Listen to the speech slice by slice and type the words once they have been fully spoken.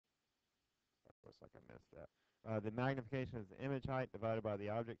looks like I missed that. The magnification is the image height divided by the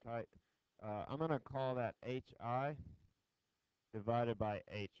object height. I'm going to call that HI divided by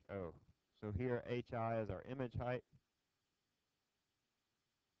HO. So here HI is our image height,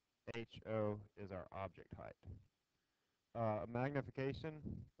 HO is our object height. A magnification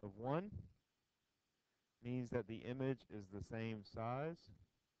of 1 means that the image is the same size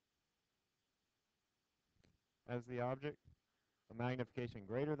as the object. A magnification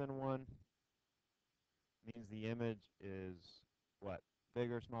greater than 1 means the image is what?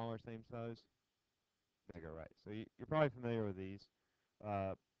 Bigger, smaller, same size? Bigger, right. So you're probably familiar with these.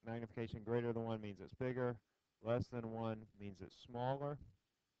 Magnification greater than 1 means it's bigger. Less than 1 means it's smaller.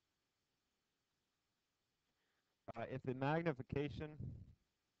 If the magnification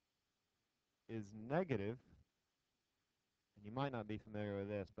is negative, and you might not be familiar with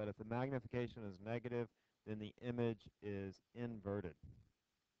this, but if the magnification is negative, then the image is inverted.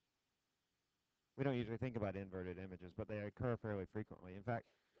 We don't usually think about inverted images, but they occur fairly frequently. In fact,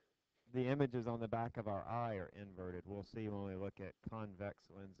 the images on the back of our eye are inverted. We'll see when we look at convex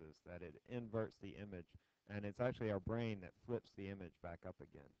lenses that it inverts the image, and it's actually our brain that flips the image back up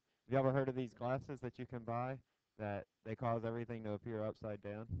again. Have you ever heard of these glasses that you can buy that they cause everything to appear upside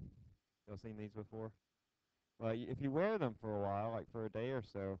down? You've seen these before? Well, if you wear them for a while, like for a day or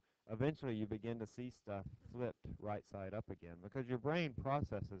so, eventually you begin to see stuff flipped right side up again because your brain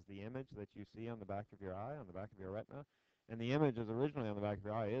processes the image that you see on the back of your eye, on the back of your retina, and the image is originally on the back of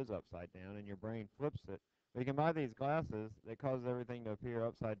your eye is upside down, and your brain flips it. But you can buy these glasses that cause everything to appear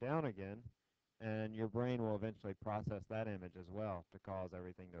upside down again, and your brain will eventually process that image as well to cause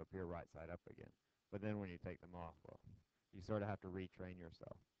everything to appear right side up again. But then when you take them off, well, you sort of have to retrain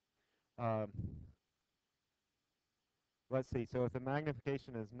yourself. Let's see, so if the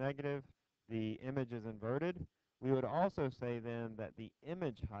magnification is negative, the image is inverted. We would also say then that the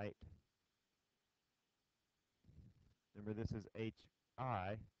image height, remember this is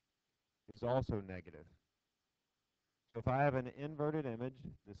HI, is also negative. So if I have an inverted image,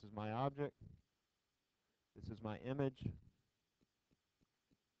 this is my object, this is my image,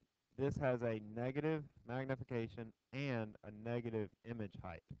 this has a negative magnification and a negative image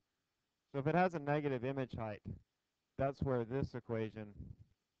height. So if it has a negative image height, that's where this equation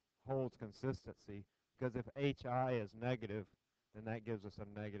holds consistency, because if HI is negative, then that gives us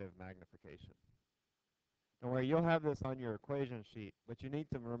a negative magnification. Don't worry, you'll have this on your equation sheet, but you need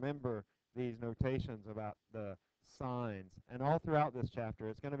to remember these notations about the signs. And all throughout this chapter,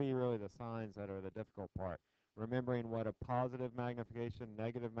 it's going to be really the signs that are the difficult part. Remembering what a positive magnification,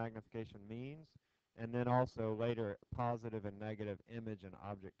 negative magnification means, and then also later positive and negative image and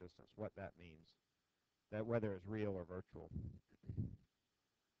object distance, what that means, that whether it's real or virtual.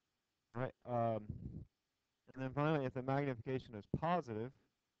 All right, and then finally, if the magnification is positive,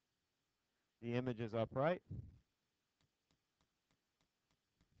 the image is upright,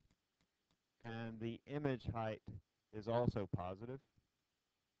 and the image height is also positive.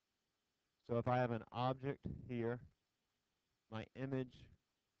 So if I have an object here, my image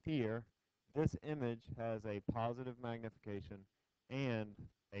here, this image has a positive magnification and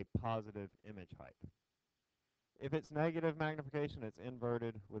a positive image height. If it's negative magnification, it's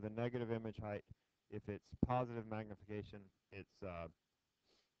inverted with a negative image height. If it's positive magnification, it's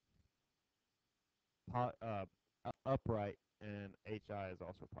upright, and HI is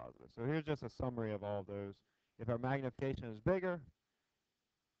also positive. So here's just a summary of all of those. If our magnification is bigger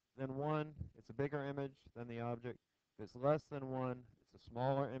than 1, it's a bigger image than the object. If it's less than 1, it's a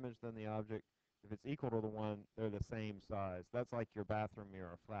smaller image than the object. If it's equal to the 1, they're the same size. That's like your bathroom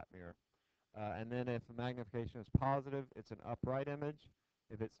mirror, flat mirror. And then if the magnification is positive, it's an upright image.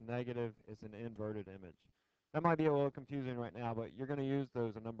 If it's negative, it's an inverted image. That might be a little confusing right now, but you're going to use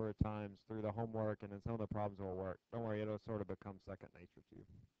those a number of times through the homework, and then some of the problems will work. Don't worry, it'll sort of become second nature to you.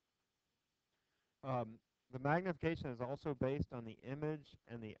 The magnification is also based on the image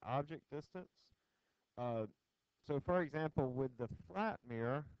and the object distance. So for example, with the flat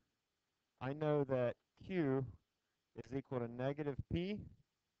mirror, I know that Q is equal to negative P.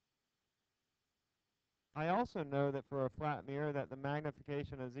 I also know that for a flat mirror that the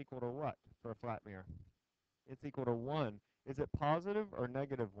magnification is equal to what for a flat mirror? It's equal to 1. Is it positive or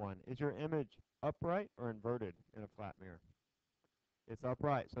negative 1? Is your image upright or inverted in a flat mirror? It's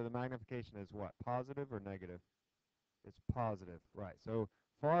upright, so the magnification is what? Positive or negative? It's positive, right. So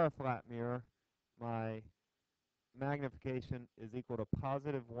for a flat mirror, my magnification is equal to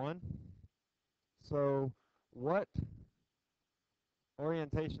positive 1. So what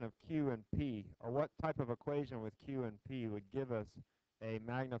orientation of Q and P, or what type of equation with Q and P would give us a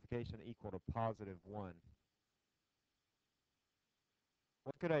magnification equal to positive 1?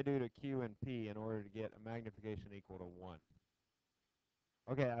 what could I do to Q and P in order to get a magnification equal to 1?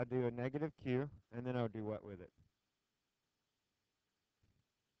 Okay, I'll do a negative Q, and then I'll do what with it?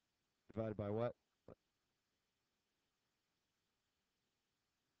 Divided by what?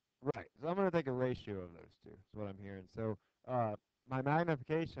 Right. So I'm going to take a ratio of those two. Is what I'm hearing. So my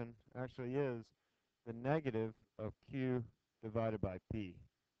magnification actually is the negative of Q divided by P.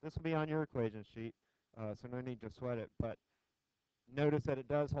 This will be on your equation sheet, so no need to sweat it. But notice that it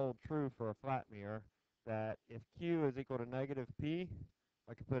does hold true for a flat mirror, that if Q is equal to negative P,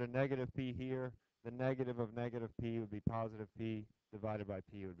 I could put a negative P here. The negative of negative P would be positive P divided by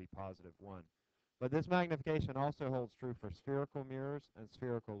P would be positive 1. But this magnification also holds true for spherical mirrors and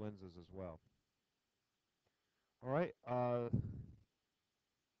spherical lenses as well. All right, so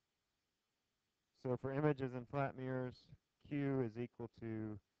for images in flat mirrors, Q is equal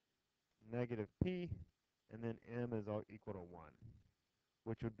to negative P, and then M is equal to 1,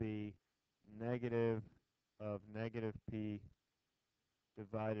 which would be negative of negative P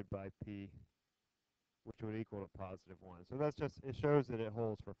divided by P, which would equal to positive 1. So that's just, it shows that it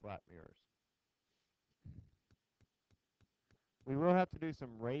holds for flat mirrors. We will have to do some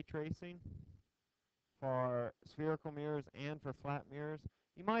ray tracing for spherical mirrors and for flat mirrors.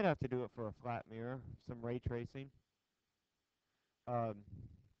 You might have to do it for a flat mirror, some ray tracing. Um,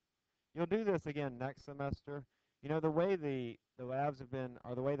 You'll do this again next semester. You know, the way the labs have been,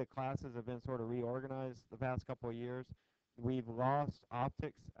 or the way the classes have been sort of reorganized the past couple of years, we've lost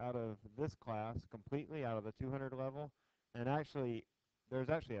optics out of this class completely, out of the 200 level, and actually, there's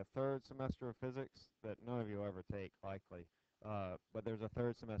actually a third semester of physics that none of you will ever take, likely, but there's a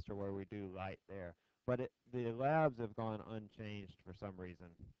third semester where we do light there. But the labs have gone unchanged for some reason.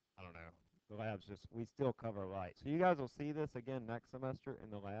 I don't know. The labs just, we still cover light. So you guys will see this again next semester in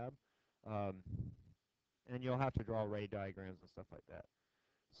the lab. Um, and you'll have to draw ray diagrams and stuff like that.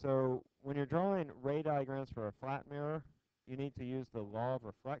 So when you're drawing ray diagrams for a flat mirror, you need to use the law of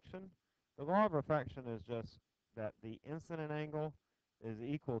reflection. The law of reflection is just that the incident angle is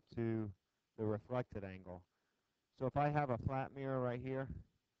equal to the reflected angle. So if I have a flat mirror right here,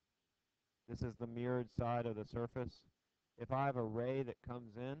 this is the mirrored side of the surface. If I have a ray that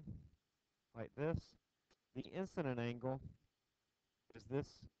comes in like this, the incident angle is this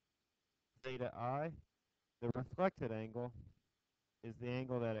theta I. The reflected angle is the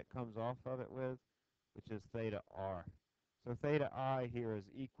angle that it comes off of it with, which is theta r. So theta I here is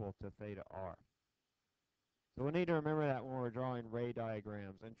equal to theta r. So we need to remember that when we're drawing ray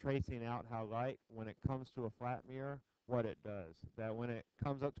diagrams and tracing out how light, when it comes to a flat mirror, what it does. That when it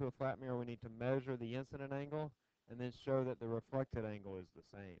comes up to a flat mirror, we need to measure the incident angle and then show that the reflected angle is the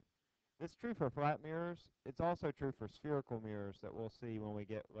same. It's true for flat mirrors. It's also true for spherical mirrors that we'll see when we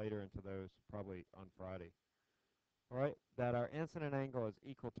get later into those, probably on Friday. All right, that our incident angle is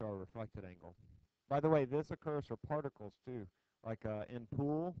equal to our reflected angle. By the way, this occurs for particles too. Like in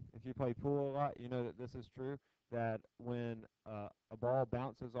pool, if you play pool a lot, you know that this is true, that when a ball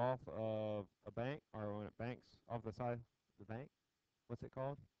bounces off of a bank, or when it banks off the side of the bank, what's it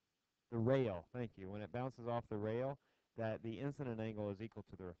called? The rail, thank you. When it bounces off the rail, that the incident angle is equal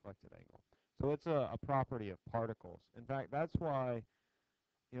to the reflected angle. So it's a property of particles. In fact, that's why,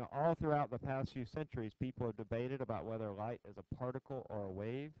 you know, all throughout the past few centuries, people have debated about whether light is a particle or a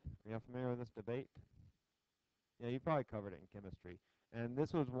wave. Are you familiar with this debate? Yeah, you probably covered it in chemistry. And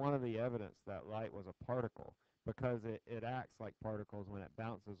this was one of the evidence that light was a particle, because it acts like particles when it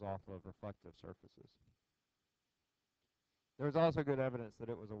bounces off of reflective surfaces. There's also good evidence that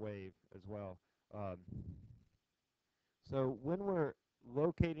it was a wave as well. Um, so when we're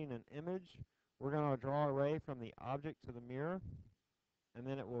locating an image, we're going to draw a ray from the object to the mirror, and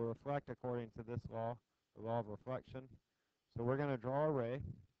then it will reflect according to this law, the law of reflection. So we're going to draw a ray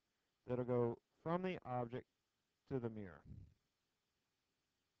that'll go from the object to the mirror.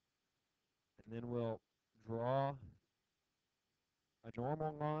 And then we'll draw a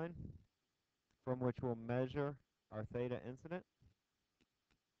normal line from which we'll measure our theta incident.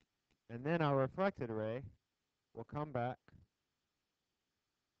 And then our reflected ray will come back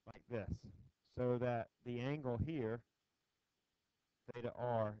like this, so that the angle here, theta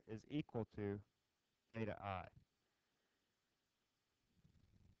r, is equal to theta I.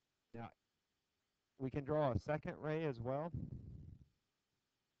 Now, we can draw a second ray as well.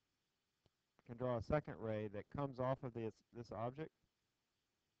 We can draw a second ray that comes off of this object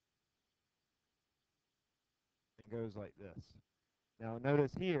and goes like this. Now,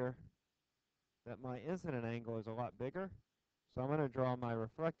 notice here that my incident angle is a lot bigger, so I'm going to draw my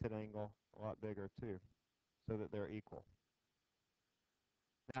reflected angle a lot bigger too, so that they're equal.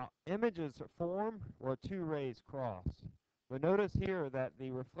 Now, images form where two rays cross. But notice here that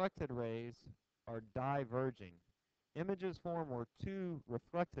the reflected rays are diverging. Images form where two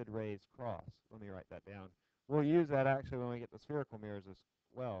reflected rays cross. Let me write that down. We'll use that actually when we get the spherical mirrors as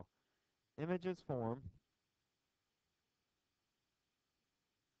well. Images form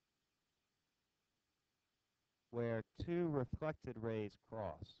where two reflected rays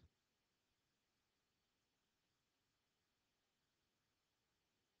cross.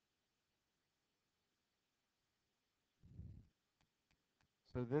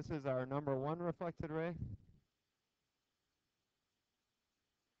 So this is our number one reflected ray,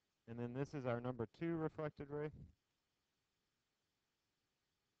 and then this is our number two reflected ray.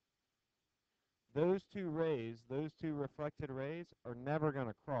 Those two rays, those two reflected rays, are never going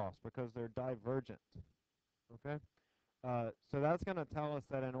to cross because they're divergent. Okay? So that's going to tell us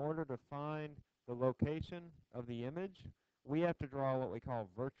that in order to find the location of the image, we have to draw what we call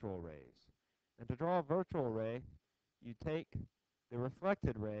virtual rays. And to draw a virtual ray, you take the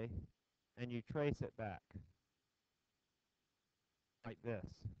reflected ray and you trace it back like this.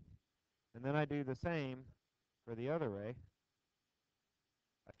 And then I do the same for the other ray.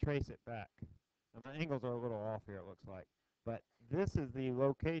 I trace it back. Now my angles are a little off here, it looks like. But this is the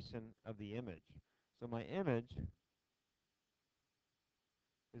location of the image. So my image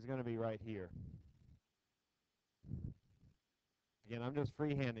is going to be right here. Again, I'm just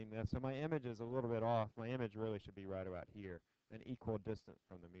freehanding this, so my image is a little bit off. My image really should be right about here, an equal distance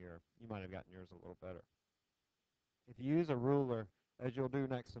from the mirror. You might have gotten yours a little better. If you use a ruler, as you'll do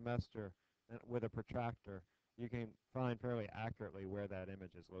next semester with a protractor, you can find fairly accurately where that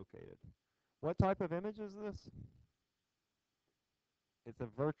image is located. What type of image is this? It's a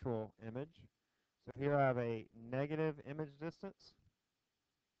virtual image. So here I have a negative image distance.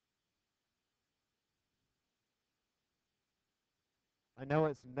 I know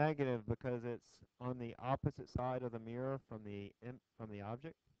it's negative because it's on the opposite side of the mirror from the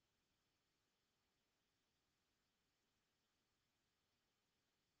object.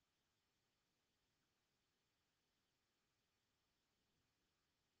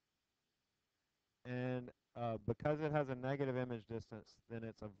 And because it has a negative image distance, then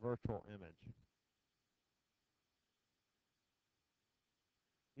it's a virtual image.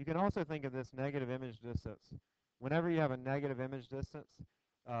 You can also think of this negative image distance. Whenever you have a negative image distance,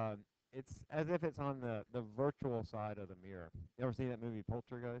 uh, it's as if it's on the virtual side of the mirror. You ever see that movie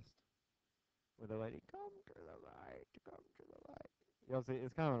Poltergeist? Where the lady, come to the light, come to the light. You'll see,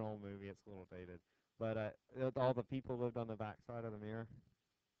 it's kind of an old movie. It's a little dated. But all the people lived on the back side of the mirror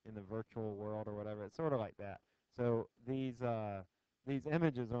in the virtual world or whatever. It's sort of like that. So these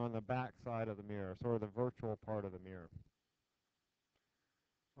images are on the back side of the mirror, sort of the virtual part of the mirror.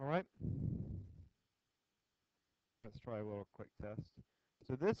 All right? Let's try a little quick test.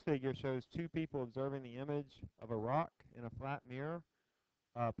 So this figure shows two people observing the image of a rock in a flat mirror.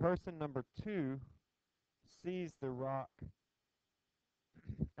 Person number 2 sees the rock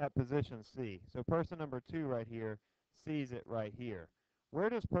at position C. So person number 2 right here sees it right here. Where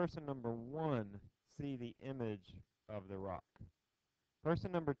does person number 1 see the image of the rock?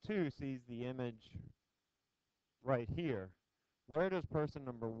 Person number 2 sees the image right here. Where does person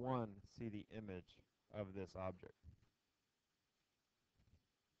number 1 see the image of this object?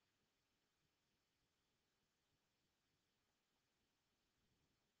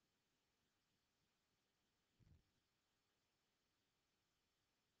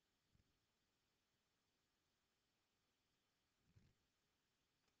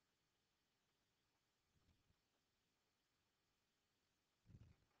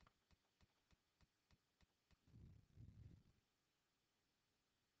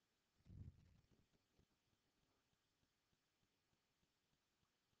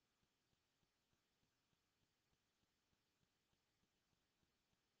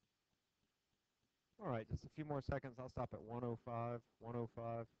 All right, just a few more seconds. I'll stop at 105,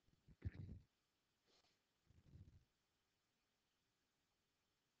 105.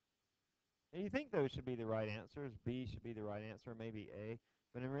 And you think those should be the right answers. B should be the right answer, maybe A.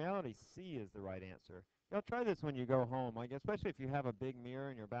 But in reality, C is the right answer. You'll try this when you go home, like especially if you have a big mirror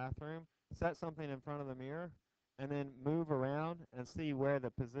in your bathroom. Set something in front of the mirror, and then move around and see where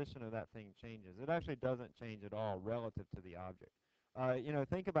the position of that thing changes. It actually doesn't change at all relative to the object.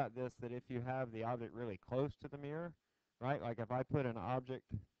 Think about this, that if you have the object really close to the mirror, right? Like if I put an object,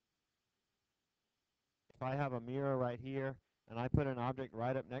 if I have a mirror right here, and I put an object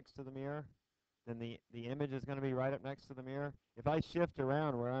right up next to the mirror, then the image is going to be right up next to the mirror. If I shift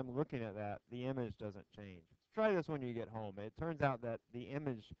around where I'm looking at that, the image doesn't change. Try this when you get home. It turns out that the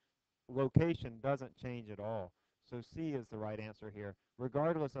image location doesn't change at all. So C is the right answer here.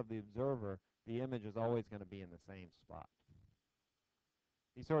 Regardless of the observer, the image is always going to be in the same spot.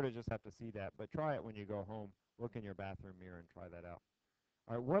 You sort of just have to see that, but try it when you go home. Look in your bathroom mirror and try that out.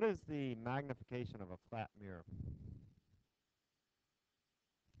 All right, what is the magnification of a flat mirror?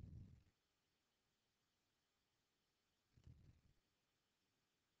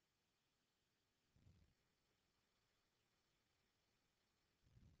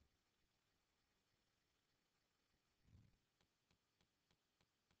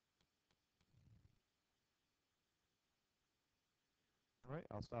 All right,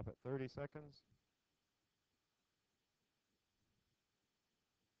 I'll stop at 30 seconds.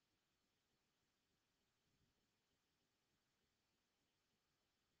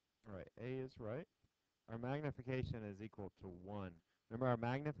 All right, A is right. Our magnification is equal to 1. Remember, our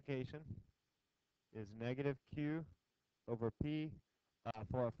magnification is negative Q over P.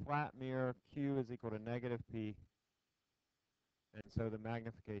 For a flat mirror, Q is equal to negative P, and so the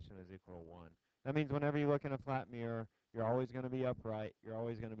magnification is equal to 1. That means whenever you look in a flat mirror, you're always going to be upright. You're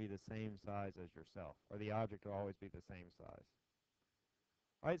always going to be the same size as yourself, or the object will always be the same size.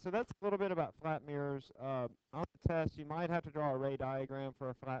 All right, so that's a little bit about flat mirrors. On the test, you might have to draw a ray diagram for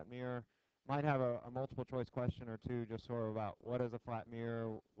a flat mirror. Might have a multiple choice question or two just sort of about what is a flat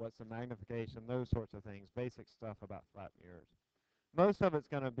mirror, what's the magnification, those sorts of things, basic stuff about flat mirrors. Most of it's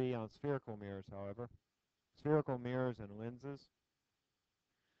going to be on spherical mirrors, however. Spherical mirrors and lenses.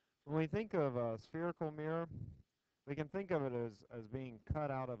 When we think of a spherical mirror, we can think of it as being cut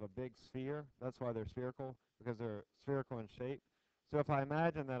out of a big sphere. That's why they're spherical, because they're spherical in shape. So if I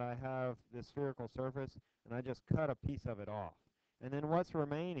imagine that I have this spherical surface and I just cut a piece of it off, and then what's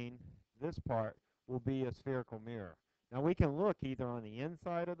remaining, this part, will be a spherical mirror. Now we can look either on the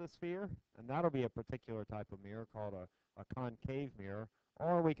inside of the sphere, and that'll be a particular type of mirror called a concave mirror,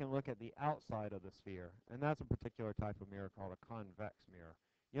 or we can look at the outside of the sphere, and that's a particular type of mirror called a convex mirror.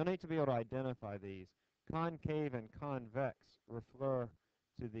 You'll need to be able to identify these. Concave and convex refer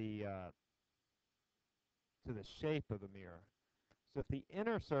to the shape of the mirror. So if the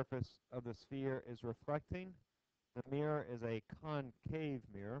inner surface of the sphere is reflecting, the mirror is a concave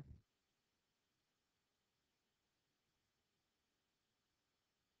mirror.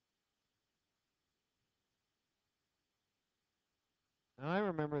 And I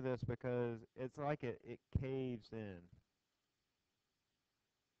remember this because it's like it caves in.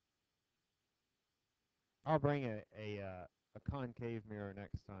 I'll bring a concave mirror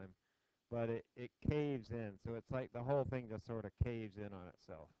next time, but it caves in. So it's like the whole thing just sort of caves in on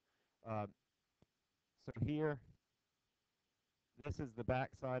itself. Um, so here, this is the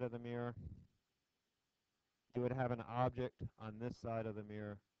back side of the mirror. You would have an object on this side of the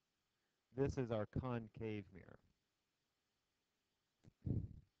mirror. This is our concave mirror.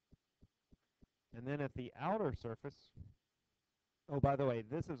 And then at the outer surface, oh, by the way,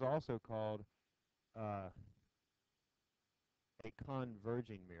 this is also called uh, a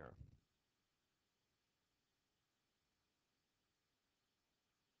converging mirror.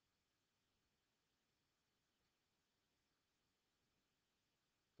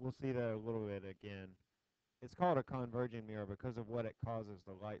 We'll see that a little bit again. It's called a converging mirror because of what it causes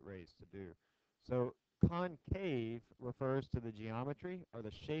the light rays to do. So concave refers to the geometry or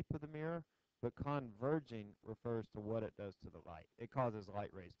the shape of the mirror, but converging refers to what it does to the light. It causes light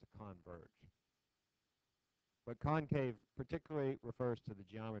rays to converge. But concave particularly refers to the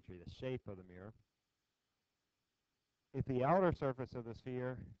geometry, the shape of the mirror. If the outer surface of the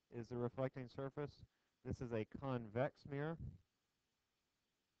sphere is the reflecting surface, this is a convex mirror.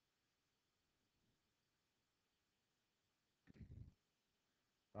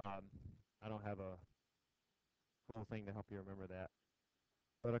 Um, I don't have a full thing to help you remember that.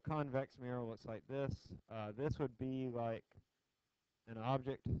 But a convex mirror looks like this. This would be like an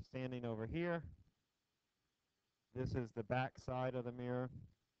object standing over here. This is the back side of the mirror.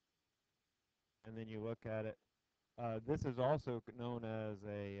 And then you look at it. This is also known as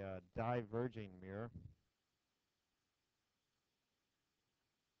a diverging mirror.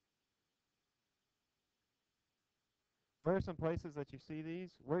 Where are some places that you see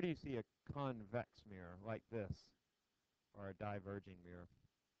these? Where do you see a convex mirror like this? Or a diverging mirror?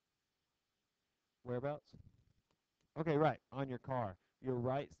 Whereabouts? Okay, right, on your car. Your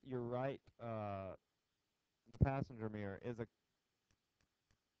right passenger mirror is a,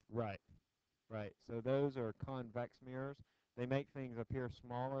 right, right. So those are convex mirrors. They make things appear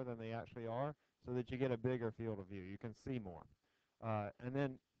smaller than they actually are so that you get a bigger field of view. You can see more. And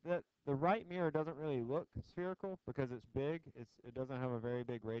then the right mirror doesn't really look spherical because it's big. It doesn't have a very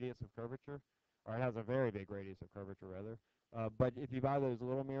big radius of curvature, or it has a very big radius of curvature rather. But if you buy those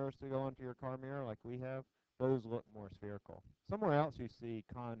little mirrors to go into your car mirror like we have, those look more spherical. Somewhere else you see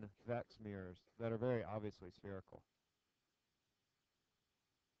convex mirrors that are very obviously spherical.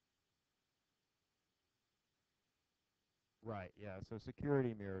 Right, yeah. So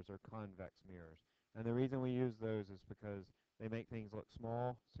security mirrors are convex mirrors. And the reason we use those is because they make things look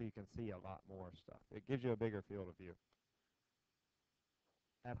small so you can see a lot more stuff. It gives you a bigger field of view.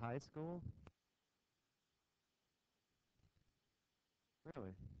 At high school?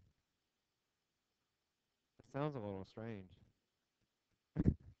 Really? It sounds a little strange.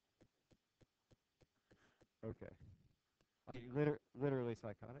 Okay. Are you literally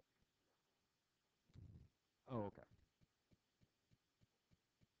psychotic? Oh, okay.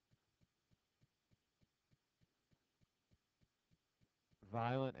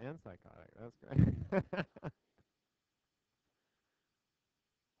 Violent and psychotic. That's great.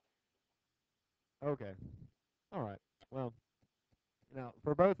 Okay. All right. Well, now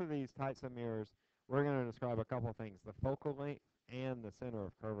for both of these types of mirrors, we're going to describe a couple things, the focal length and the center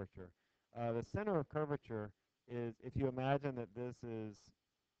of curvature. The center of curvature is, if you imagine that this is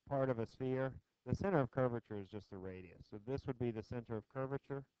part of a sphere, the center of curvature is just the radius. So this would be the center of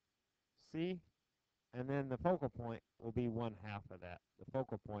curvature, C, and then the focal point will be one half of that. The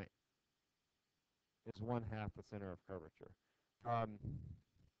focal point is one half the center of curvature. Um,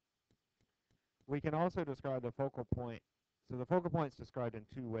 we can also describe the focal point. So the focal point is described in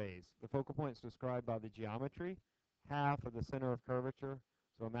two ways. The focal point is described by the geometry, half of the center of curvature.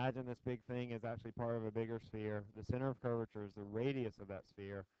 So imagine this big thing is actually part of a bigger sphere. The center of curvature is the radius of that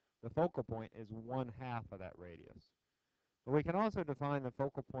sphere. The focal point is one half of that radius. But we can also define the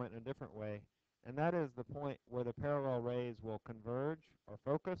focal point in a different way, and that is the point where the parallel rays will converge or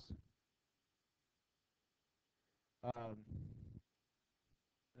focus. Um,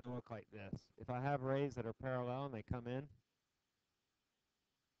 it'll look like this. If I have rays that are parallel and they come in,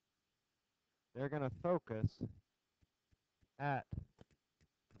 they're going to focus at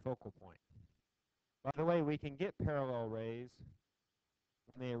the focal point. By the way, we can get parallel rays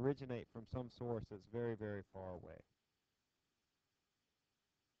when they originate from some source that's very, very far away.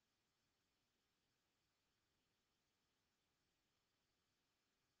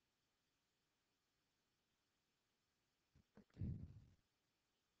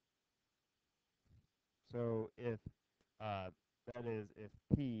 So if uh, that is, if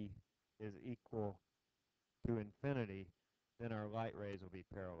P is equal to infinity, then our light rays will be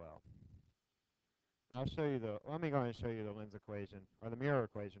parallel. I'll show you the, let me go ahead and show you the lens equation, or the mirror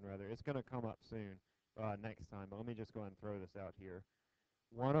equation rather. It's going to come up soon, next time, but let me just go ahead and throw this out here.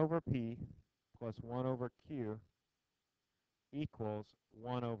 1 over P plus 1 over Q equals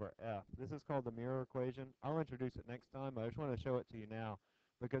 1 over F. This is called the mirror equation. I'll introduce it next time, but I just want to show it to you now.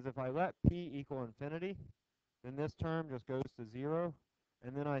 Because if I let P equal infinity, then this term just goes to 0,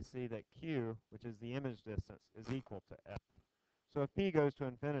 and then I see that Q, which is the image distance, is equal to F. So if P goes to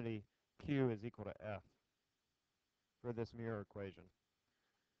infinity, Q is equal to F for this mirror equation.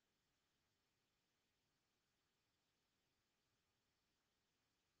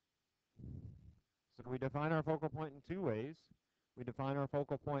 So we define our focal point in two ways. We define our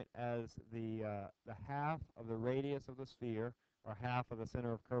focal point as the half of the radius of the sphere, or half of the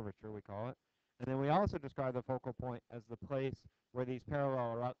center of curvature, we call it. And then we also describe the focal point as the place where these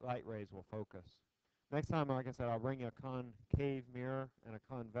parallel light rays will focus. Next time, like I said, I'll bring you a concave mirror and a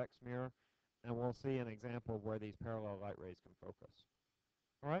convex mirror, and we'll see an example of where these parallel light rays can focus.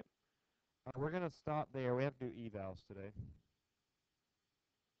 All right? We're going to stop there. We have to do evals today.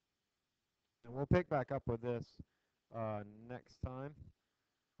 And we'll pick back up with this next time.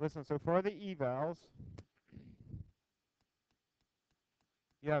 Listen, so for the evals,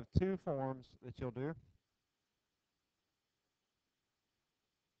 you have two forms that you'll do.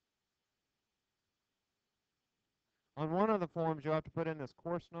 On one of the forms, you'll have to put in this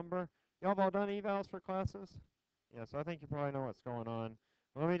course number. Y'all have all done evals for classes? Yeah, so I think you probably know what's going on.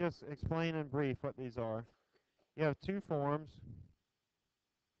 Let me just explain in brief what these are. You have two forms.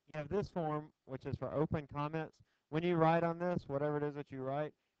 You have this form, which is for open comments. When you write on this, whatever it is that you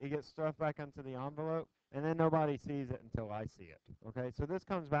write, it gets stuffed back into the envelope, and then nobody sees it until I see it. Okay, so this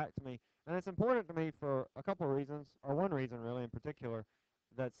comes back to me, and it's important to me for a couple of reasons, or one reason really in particular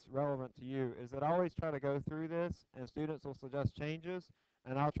that's relevant to you, is that I always try to go through this, and students will suggest changes,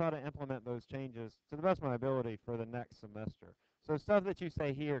 and I'll try to implement those changes to the best of my ability for the next semester. So stuff that you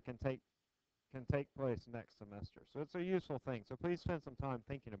say here can take place next semester. So it's a useful thing. So please spend some time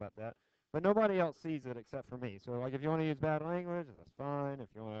thinking about that. But nobody else sees it except for me. So like if you want to use bad language, that's fine. If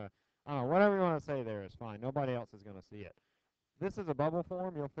you want to, I don't know, whatever you want to say there is fine. Nobody else is going to see it. This is a bubble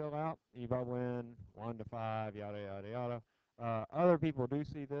form you'll fill out. You bubble in 1 to 5, yada, yada, yada. Other people do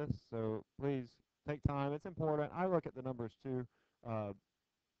see this, so please take time. It's important. I look at the numbers too, uh,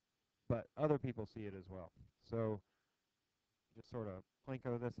 but other people see it as well. So just sort of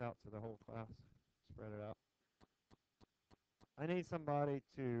plinko this out to the whole class, spread it out. I need somebody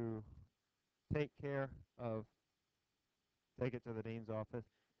to take care of, take it to the dean's office.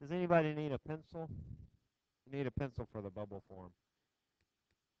 Does anybody need a pencil? Need a pencil for the bubble form.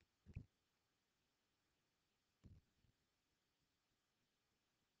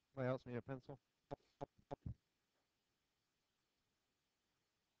 Anybody else need a pencil?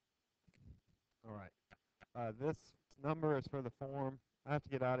 All right. This number is for the form. I have to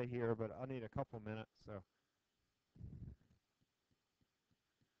get out of here, but I need a couple minutes, so